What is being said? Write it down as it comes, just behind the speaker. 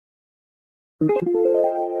Here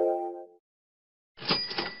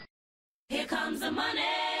comes the money.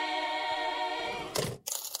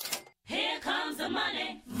 Here comes the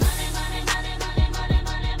money. Money, money, money, money, money,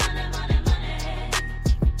 money, money, money, money.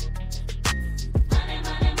 Money,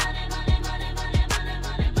 money, money, money, money, money, money,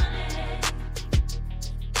 money, money.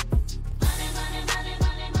 Money, money, money,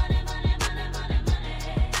 money, money, money, money, money,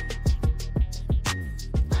 money.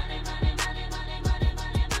 Money, money, money, money, money,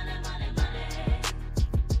 money, money, money, money.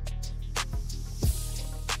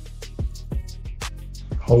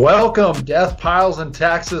 Welcome, Death Piles and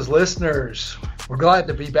Taxes listeners. We're glad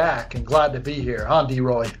to be back and glad to be here, huh,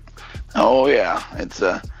 D-Roy? Oh yeah, it's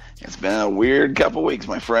been a weird couple weeks,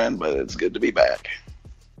 my friend, but it's good to be back.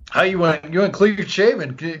 How you went? You went clean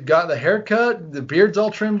shaven? Got the haircut? The beard's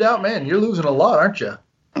all trimmed out, man. You're losing a lot, aren't you?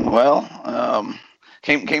 Well,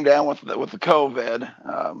 came down with the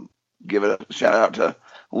COVID. Give it a shout out to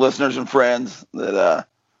listeners and friends that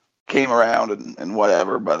came around and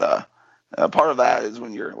whatever. But part of that is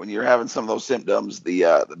when you're having some of those symptoms,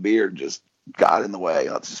 the beard just got in the way.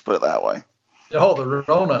 Let's just put it that way. Oh,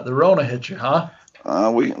 the Rona hit you, huh?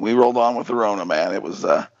 We rolled on with the Rona, man. It was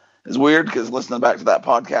weird because listening back to that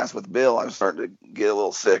podcast with Bill, I was starting to get a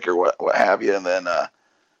little sick or what have you, and then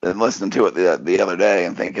listening to it the other day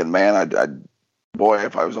and thinking, man, boy,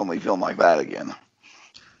 if I was only feeling like that again.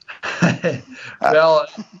 Well,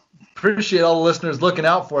 appreciate all the listeners looking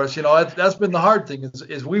out for us. You know, that's been the hard thing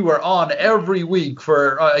is we were on every week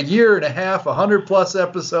for a year and a half, 100+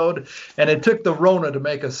 episode, and it took the Rona to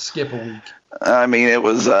make us skip a week. I mean, it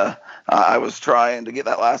was I was trying to get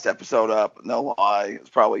that last episode up. No lie, it was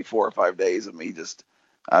probably 4 or 5 days of me just.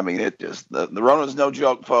 I mean, the Rona's no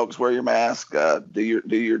joke, folks. Wear your mask. Do your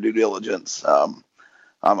due diligence.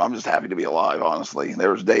 I'm just happy to be alive, honestly.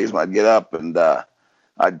 There was days when I'd get up and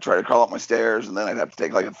I'd try to crawl up my stairs, and then I'd have to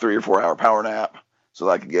take like a 3 or 4 hour power nap so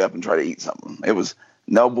that I could get up and try to eat something. It was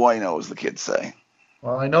no bueno, as the kids say.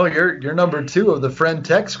 Well, I know you're number 2 of the friend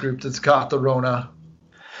text group that's caught the Rona.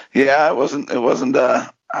 Yeah, it wasn't.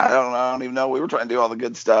 I don't even know. We were trying to do all the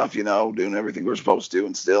good stuff, doing everything we were supposed to,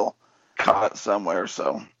 and still caught it somewhere.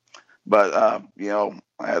 So, but I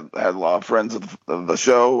had a lot of friends of the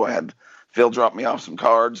show. I had Phil drop me off some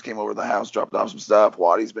cards, came over to the house, dropped off some stuff.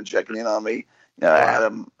 Waddy's been checking in on me.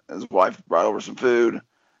 Adam, his wife, brought over some food.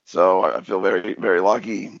 So I feel very, very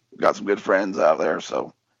lucky. Got some good friends out there,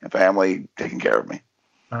 and family taking care of me.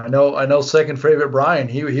 I know. Second favorite Brian,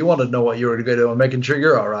 he wanted to know what you were going to do and making sure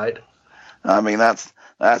you're all right. I mean, that's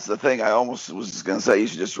the thing. I almost was just going to say you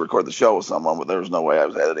should just record the show with someone, but there was no way. I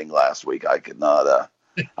was editing last week. I could not.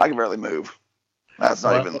 I could barely move. That's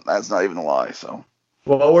not even a lie. So.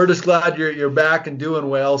 Well, we're just glad you're back and doing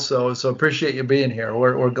well. So appreciate you being here.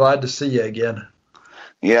 We're glad to see you again.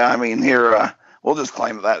 Yeah, I mean here we'll just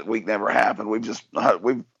claim that week never happened. We've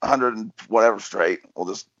 100 and whatever straight. We'll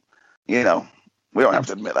just we don't have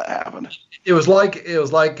to admit that happened. It was like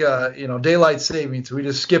daylight savings. We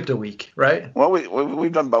just skipped a week, right? Well,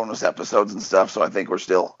 we've done bonus episodes and stuff, so I think we're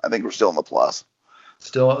still in the plus.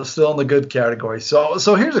 Still in the good category. So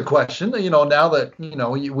here's a question. Now that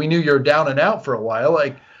we knew you're down and out for a while,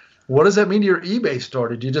 like, what does that mean to your eBay store?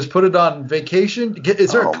 Did you just put it on vacation?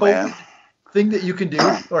 Is there a COVID thing that you can do,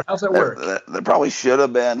 or how's that work? There probably should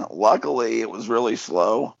have been. Luckily, it was really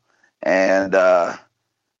slow, and there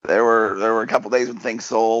were a couple days when things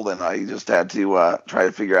sold, and I just had to try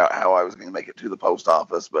to figure out how I was going to make it to the post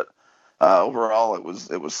office. But overall, it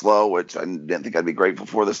was slow, which I didn't think I'd be grateful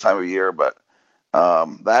for this time of year. But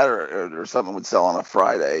that or something would sell on a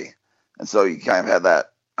Friday, and so you kind of had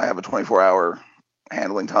that. I have a 24-hour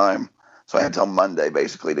handling time, so I had till Monday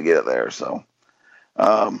basically to get it there. So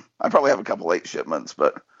I probably have a couple late shipments,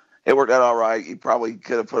 but it worked out all right. You probably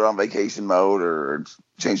could have put it on vacation mode or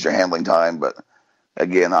changed your handling time, but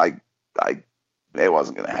again, it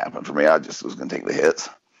wasn't going to happen for me. I just was going to take the hits.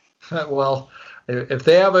 Well, if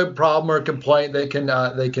they have a problem or a complaint, they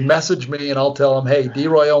can message me and I'll tell them, hey,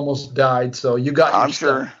 D-Roy almost died, so you got. I'm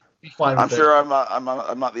sure. I'm sure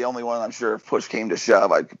I'm not the only one. I'm sure if push came to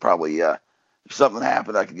shove, I could probably if something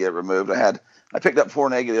happened, I could get it removed. I picked up 4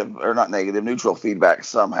 neutral feedback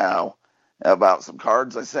somehow about some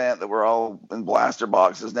cards I sent that were all in blaster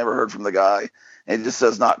boxes. Never heard from the guy. It just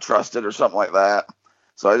says not trusted or something like that.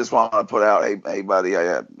 So I just want to put out, hey buddy,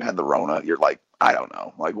 I had the Rona. You're like, I don't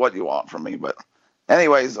know, like what do you want from me? But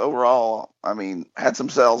anyways, overall, I mean, had some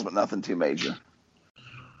sales, but nothing too major.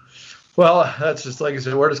 Well, that's just like I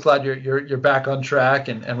said. We're just glad you're back on track.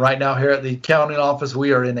 And right now here at the accounting office,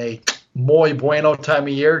 we are in a muy bueno time of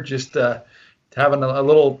year. Just having a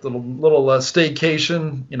little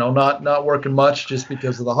staycation. Not working much just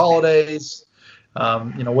because of the holidays.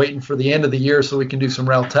 Waiting for the end of the year so we can do some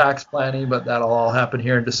rail tax planning, but that'll all happen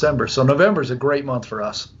here in December. So November is a great month for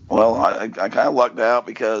us. Well, I kind of lucked out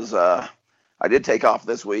because I did take off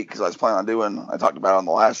this week because I was planning on doing, I talked about on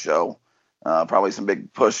the last show, probably some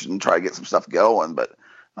big push and try to get some stuff going. But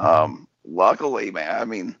luckily, man, I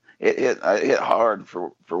mean, it hit hard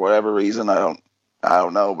for whatever reason. I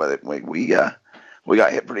don't know, but we got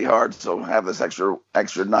hit pretty hard. So have this extra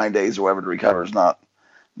 9 days or whatever to recover is not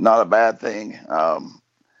a bad thing.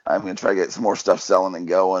 I'm going to try to get some more stuff selling and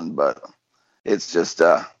going, but it's just,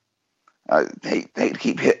 I hate to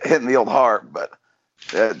keep hitting the old heart, but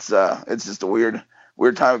it's just a weird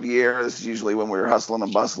time of year. This is usually when we're hustling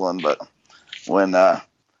and bustling, but when, man,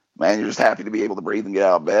 you're just happy to be able to breathe and get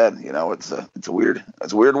out of bed. It's a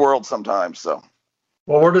weird world sometimes. So,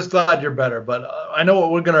 well, we're just glad you're better, but I know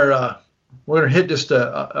what we're going to hit just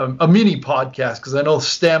a mini podcast, because I know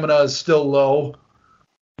stamina is still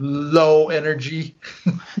low energy.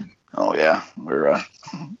 Oh yeah,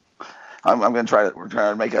 I'm going to try to. We're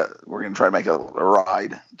going to try to make a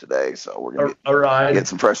ride today. So we're going to ride. Get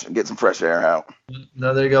some fresh air out.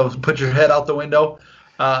 No, there you go. Put your head out the window.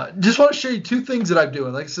 Just want to show you two things that I'm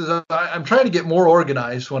doing. Like I said, I'm trying to get more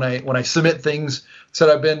organized when I submit things.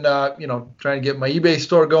 So I've been trying to get my eBay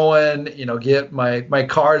store going. Get my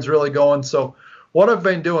cards really going. So what I've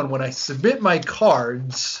been doing when I submit my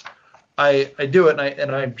cards, I do it,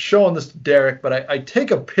 and I'm showing this to Derek, but I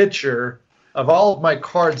take a picture of all of my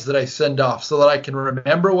cards that I send off so that I can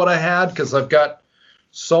remember what I had, because I've got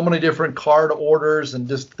so many different card orders and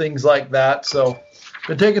just things like that. So I've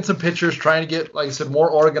been taking some pictures, trying to get, like I said,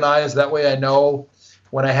 more organized. That way I know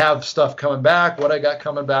when I have stuff coming back, what I got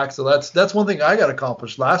coming back. So that's one thing I got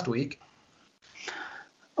accomplished last week.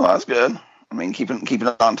 Well, that's good. I mean, keeping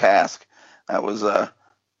it on task. That was I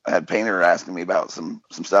had Painter asking me about some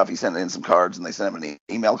stuff. He sent in some cards, and they sent him an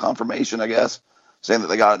email confirmation, I guess, saying that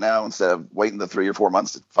they got it now instead of waiting the 3 or 4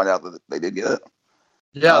 months to find out that they did get it.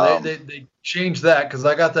 Yeah, they changed that, because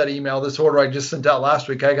I got that email. This order I just sent out last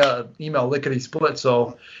week, I got an email lickety split.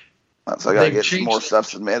 So I got to get some more stuff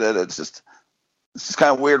submitted. It's just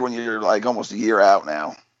kind of weird when you're like almost a year out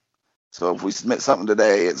now. So if we submit something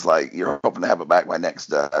today, it's like you're hoping to have it back by next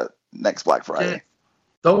Black Friday. Yeah.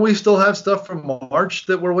 Don't we still have stuff from March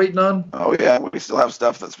that we're waiting on? Oh yeah, we still have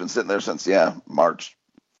stuff that's been sitting there since March.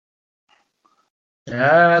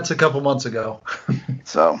 Yeah, that's a couple months ago.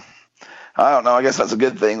 So I don't know. I guess that's a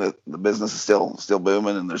good thing that the business is still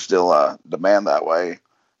booming, and there's still demand that way.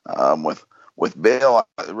 With Bill,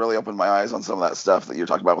 it really opened my eyes on some of that stuff that you're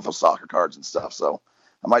talking about with those soccer cards and stuff. So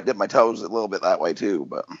I might dip my toes a little bit that way too.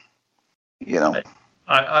 But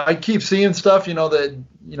I keep seeing stuff, that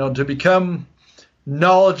to become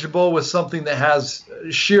knowledgeable with something that has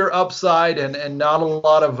sheer upside and not a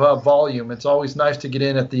lot of volume. It's always nice to get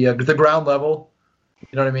in at the ground level.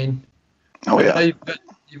 You know what I mean? Oh yeah.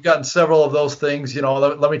 You've gotten several of those things.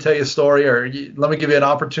 Let me tell you a story, or let me give you an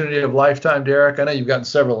opportunity of lifetime, Derek. I know you've gotten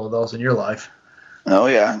several of those in your life. Oh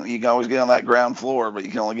yeah, you can always get on that ground floor, but you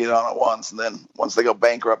can only get on it once, and then once they go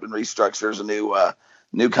bankrupt and restructure as a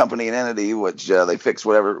new company and entity, which they fix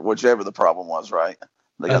whichever the problem was, right?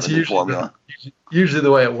 They got the new formula. Usually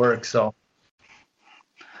the way it works. So,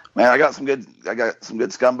 man, I got some good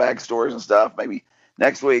scumbag stories and stuff. Maybe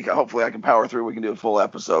next week, hopefully, I can power through. We can do a full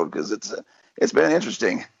episode, because it's been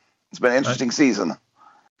interesting. It's been an interesting season.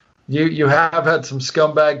 You have had some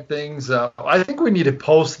scumbag things. I think we need to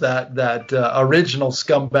post that original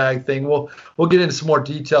scumbag thing. We'll get into some more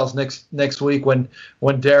details next week when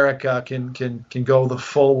Derek can go the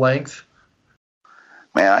full length.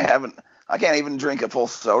 Man, I can't even drink a full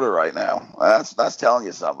soda right now. That's telling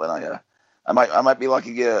you something. I might be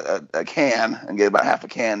lucky to get a can and get about half a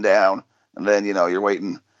can down, and then you're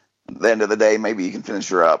waiting. At the end of the day, maybe you can finish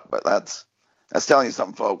her up. But that's telling you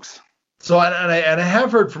something, folks. So and I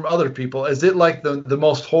have heard from other people. Is it like the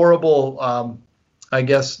most horrible? I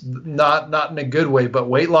guess not in a good way, but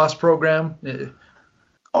weight loss program?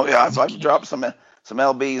 Oh yeah, I've dropped some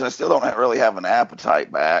lbs. I still don't really have an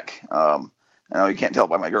appetite back. I know you can't tell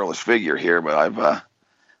by my girlish figure here, but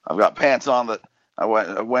I've got pants on that I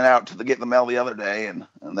went out to get the mail the other day, and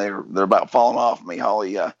they're about falling off me.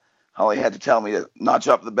 Holly had to tell me to notch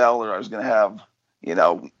up the belt, or I was going to have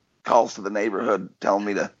calls to the neighborhood telling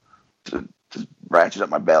me to ratchet up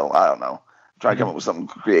my belt. I don't know. I'm trying to come up with something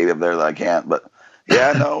creative there that I can't, but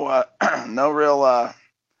yeah, no real. I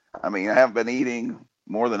haven't been eating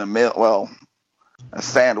more than a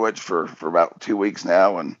sandwich for about 2 weeks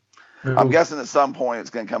now, and I'm guessing at some point it's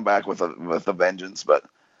going to come back with a vengeance. But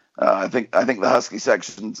I think the Husky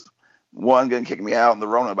section's going to kick me out, and the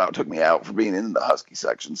Rona took me out for being in the Husky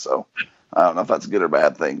section. So I don't know if that's a good or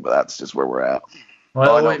bad thing, but that's just where we're at. Well,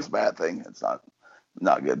 I Well, know it's a bad thing. It's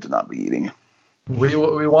not good to not be eating. we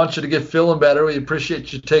want you to get feeling better. We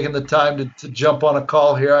appreciate you taking the time to jump on a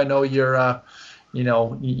call here. I know you're,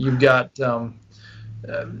 you've got.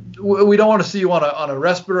 We don't want to see you on a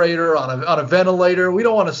respirator, on a ventilator. We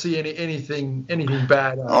don't want to see anything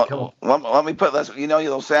bad come up. Let me put this.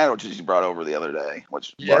 Those sandwiches you brought over the other day,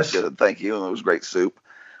 which was good. Thank you, and it was great soup.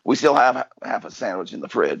 We still have half a sandwich in the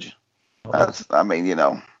fridge. I'm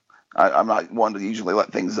not one to usually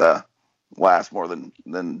let things last more than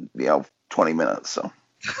 20 minutes. So,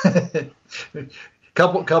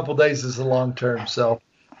 couple days is the long term. So,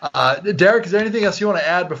 Derek, is there anything else you want to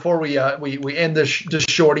add before we end this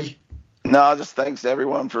shorty? No, just thanks to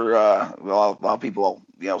everyone for a lot of people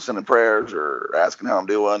sending prayers or asking how I'm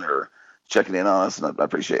doing or checking in on us, and I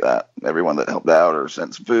appreciate that. Everyone that helped out or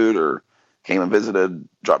sent some food or came and visited,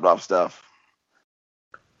 dropped off stuff.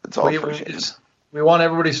 It's all appreciated. We want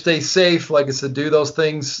everybody to stay safe. Like I said, do those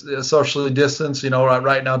things, socially distance.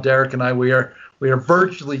 Right now, Derek and I, we are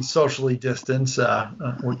virtually socially distanced.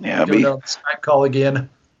 We're doing a Skype call again.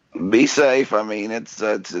 Be safe. I mean,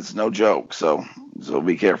 it's no joke. So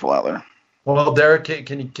be careful out there. Well, Derek,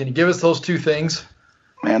 can you give us those two things?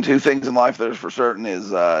 Man, two things in life that are for certain is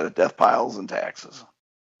death piles and taxes.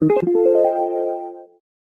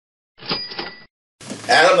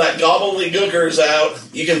 Adam, that gobbledygooker is out.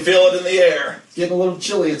 You can feel it in the air. It's getting a little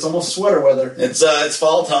chilly. It's almost sweater weather. It's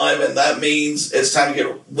fall time, and that means it's time to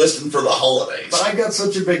get listing for the holidays. But I got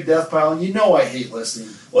such a big death pile, and I hate listening.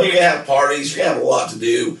 Well, you're going to have parties. You're going to have a lot to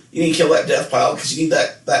do. You need to kill that death pile because you need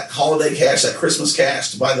that holiday cash, that Christmas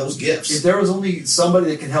cash to buy those gifts. If there was only somebody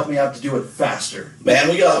that could help me out to do it faster. Man,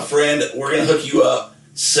 we got a friend. We're going to hook you up.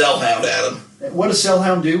 Cellhound, Adam. What does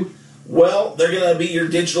Cellhound do? Well, they're going to be your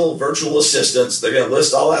digital virtual assistants. They're going to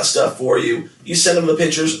list all that stuff for you. You send them the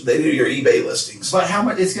pictures. They do your eBay listings. But how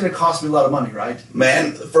much? It's going to cost me a lot of money, right?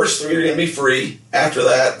 Man, the first 3 are going to be free. After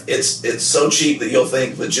that, it's so cheap that you'll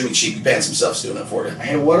think that Jimmy Cheapy Pants himself's doing it for you.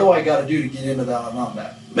 Hey, what do I got to do to get into that on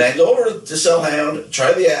that? Man, go over to Cellhound,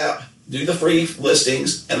 try the app, do the free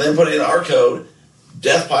listings, and then put in our code,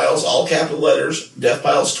 Death Piles, all capital letters, Death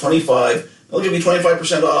Piles 25. They'll give you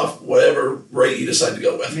 25% off whatever rate you decide to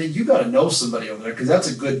go with. Man, you got to know somebody over there because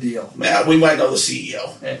that's a good deal. Man, we might know the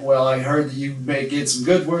CEO. Well, I heard that you may get some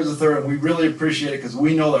good words with her, and we really appreciate it because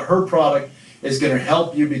we know that her product is going to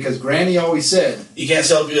help you because Granny always said, you can't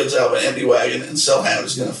sell goods out of an empty wagon, and Cellhound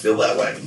is going to fill that wagon.